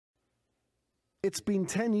It's been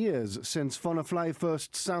 10 years since Fonafly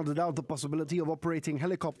first sounded out the possibility of operating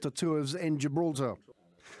helicopter tours in Gibraltar.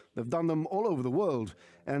 They've done them all over the world,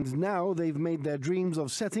 and now they've made their dreams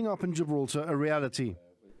of setting up in Gibraltar a reality.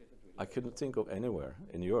 I couldn't think of anywhere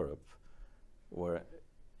in Europe where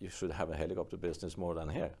you should have a helicopter business more than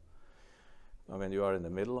here. I mean, you are in the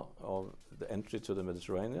middle of the entry to the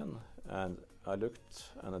Mediterranean, and I looked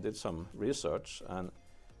and I did some research, and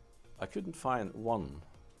I couldn't find one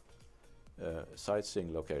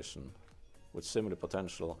sightseeing location with similar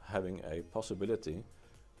potential having a possibility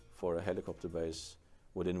for a helicopter base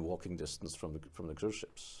within walking distance from the cruise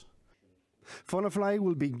ships. Fonafly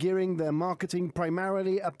will be gearing their marketing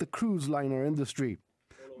primarily at the cruise liner industry.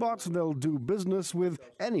 But they'll do business with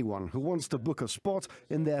anyone who wants to book a spot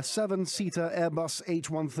in their 7-seater Airbus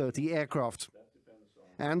H130 aircraft.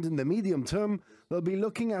 And in the medium term, they'll be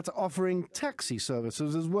looking at offering taxi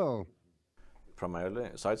services as well. Primarily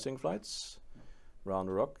sightseeing flights around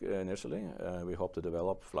the rock initially. We hope to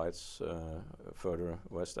develop flights further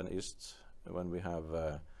west and east when we have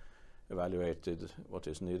evaluated what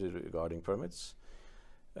is needed regarding permits.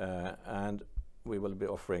 And we will be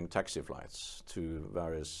offering taxi flights to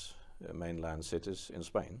various mainland cities in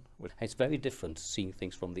Spain. It's very different seeing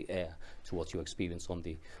things from the air to what you experience on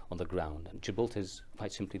the ground. And Gibraltar is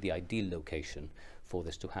quite simply the ideal location for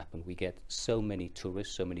this to happen. We get so many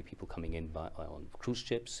tourists, so many people coming in on cruise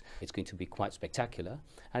ships. It's going to be quite spectacular,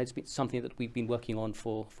 and it's been something that we've been working on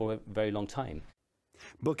for a very long time.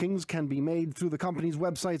 Bookings can be made through the company's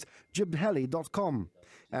website GibHeli.com,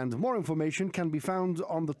 and more information can be found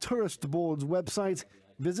on the Tourist Board's website,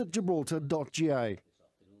 visitgibraltar.gi.